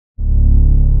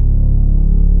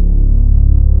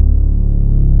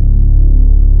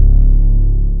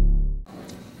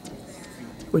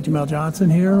with Jamel Johnson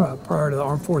here, prior to the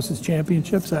Armed Forces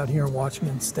Championships out here in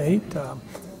Washington State.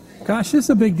 Gosh, this is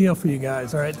a big deal for you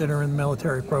guys, all right, that are in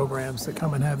military programs to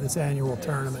come and have this annual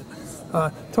tournament.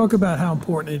 Talk about how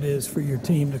important it is for your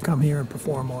team to come here and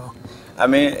perform well. I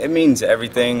mean, it means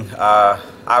everything.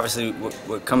 Obviously,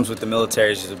 what comes with the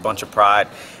military is just a bunch of pride,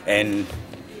 and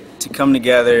to come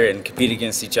together and compete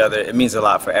against each other, it means a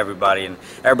lot for everybody, and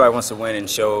everybody wants to win and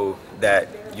show that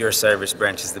your service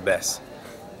branch is the best.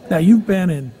 Now, you've been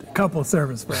in a couple of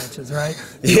service branches, right?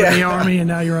 You were in the Army, and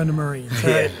now you're in the Marines,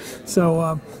 right? Yeah.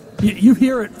 So you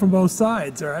hear it from both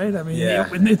sides, right? I mean, yeah.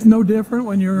 It's no different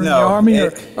when you're in the Army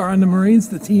or in the Marines.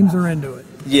 The teams are into it.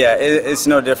 Yeah, it's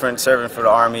no different serving for the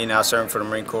Army, now serving for the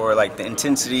Marine Corps. Like, the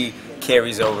intensity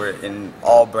carries over in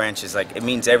all branches. Like, it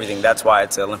means everything. That's why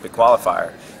it's an Olympic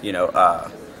qualifier. You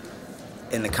know,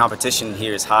 and the competition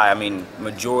here is high. I mean,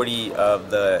 majority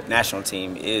of the national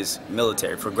team is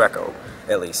military, for Greco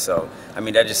at least. So, I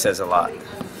mean, that just says a lot.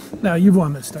 Now, you've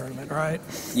won this tournament, right?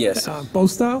 Yes.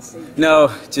 Both styles?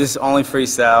 No, just only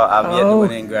freestyle. I'm yet to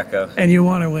win in Greco. And you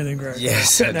want to win in Greco?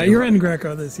 Yes. Now, you're in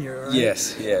Greco this year, right?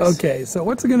 Yes, yes. Okay, so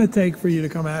what's it going to take for you to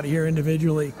come out here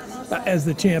individually as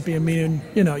the champion, meaning,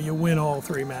 you know, you win all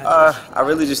three matches? I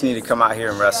really just need to come out here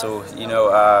and wrestle. You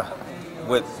know,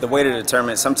 with the weight of the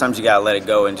tournament, sometimes you got to let it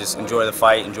go and just enjoy the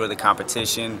fight, enjoy the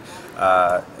competition,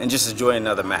 and just enjoy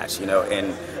another match, you know,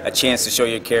 and a chance to show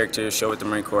your character, show what the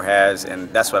Marine Corps has,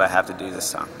 and that's what I have to do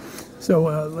this time. So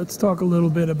let's talk a little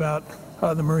bit about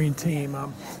the Marine team.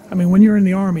 I mean, when you're in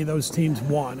the Army, those teams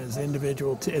won as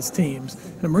individual as teams.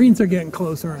 The Marines are getting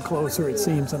closer and closer, it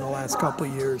seems, in the last couple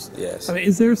of years. Yes. I mean,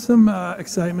 is there some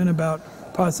excitement about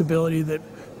possibility that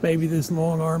maybe this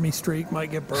long Army streak might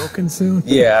get broken soon?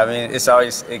 Yeah, I mean, it's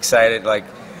always excited. Like,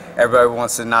 everybody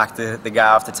wants to knock the guy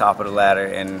off the top of the ladder,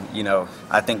 and, you know,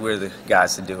 I think we're the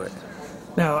guys to do it.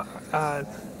 Now,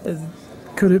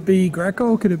 could it be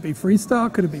Greco? Could it be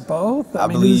freestyle? Could it be both? I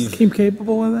mean, believe, is this team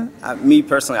capable of that? Me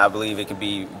personally, I believe it could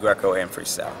be Greco and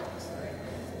freestyle.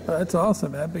 That's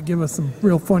awesome. That would give us some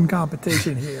real fun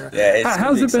competition here. Yeah,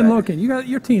 how's it been looking? You got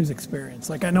your team's experience.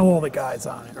 Like, I know all the guys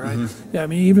on it, right? Mm-hmm. Yeah, I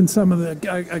mean, even some of a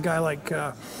guy like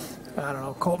I don't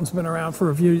know, Colton's been around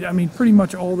for a few. I mean, pretty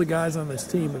much all the guys on this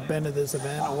team have been to this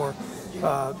event or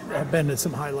have been to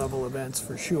some high-level events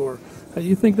for sure.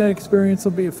 You think that experience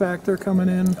will be a factor coming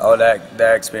in? Oh,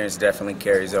 that experience definitely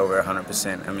carries over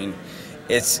 100%. I mean,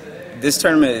 this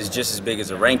tournament is just as big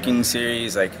as a ranking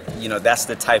series. Like, you know, that's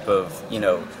the type of, you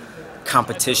know,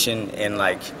 competition and,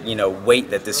 like, you know, weight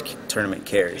that this tournament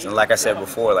carries. And like I said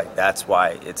before, like, that's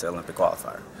why it's an Olympic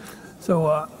qualifier.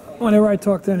 So whenever I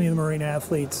talk to any of the Marine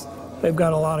athletes, they've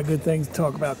got a lot of good things to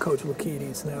talk about Coach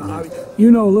Lakides. Now, you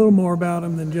know a little more about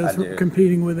him than just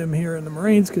competing with him here in the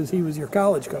Marines because he was your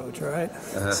college coach, right?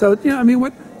 So, you know, I mean,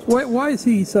 why is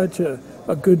he such a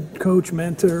good coach,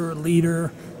 mentor,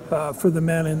 leader for the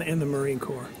men in the Marine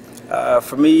Corps?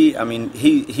 For me, I mean,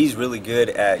 he's really good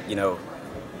at, you know,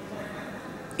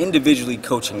 individually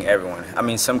coaching everyone. I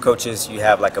mean, some coaches, you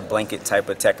have like a blanket type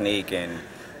of technique and,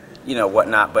 you know,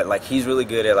 whatnot, but like he's really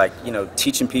good at, like, you know,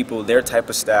 teaching people their type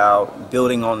of style,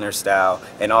 building on their style,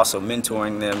 and also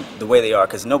mentoring them the way they are,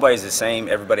 because nobody's the same.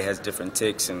 Everybody has different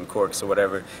tics and quirks or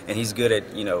whatever, and he's good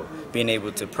at, you know, being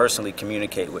able to personally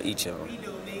communicate with each of them.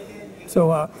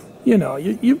 So, you know,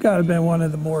 you've got to have been one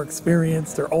of the more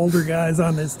experienced or older guys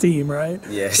on this team, right?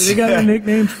 Yes. Do they got any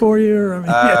nicknames for you? Or,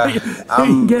 I mean,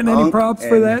 you getting any props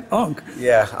for that? Unk.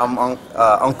 Yeah, I'm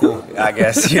Uncle, I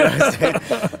guess. You know what I'm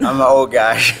saying? I'm an old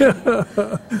guy.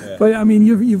 Yeah. But, I mean,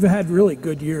 you've had really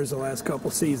good years the last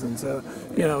couple seasons.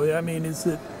 You know, I mean, is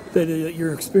it that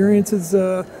your experience is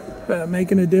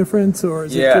making a difference, or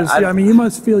is it just, I mean, you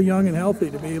must feel young and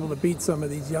healthy to be able to beat some of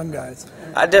these young guys.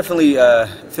 I definitely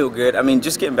feel good. I mean,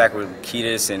 just getting back with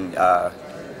Ketis and,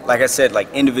 like I said,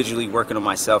 like individually working on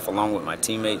myself along with my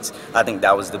teammates, I think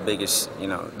that was the biggest, you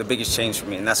know, the biggest change for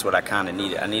me, and that's what I kind of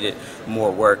needed. I needed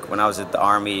more work. When I was at the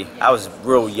Army, I was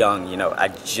real young, you know, I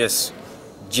just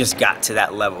got to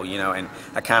that level, you know, and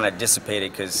I kind of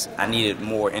dissipated because I needed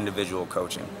more individual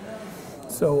coaching.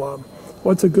 So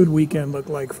what's a good weekend look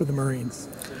like for the Marines?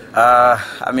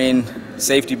 I mean,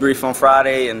 safety brief on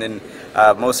Friday, and then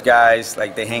most guys,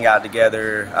 like, they hang out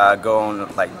together, go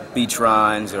on, like, beach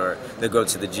runs, or they'll go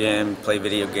to the gym, play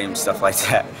video games, stuff like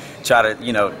that. Try to,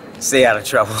 you know, stay out of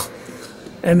trouble.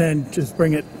 And then just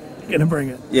bring it.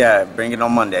 Yeah, bring it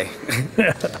on Monday.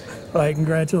 All right,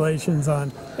 congratulations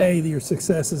on, A, your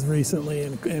successes recently,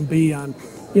 and B, on,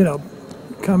 you know,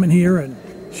 coming here and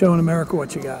showing America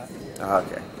what you got.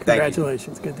 Okay.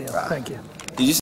 Congratulations. Good deal. Bye. Thank you.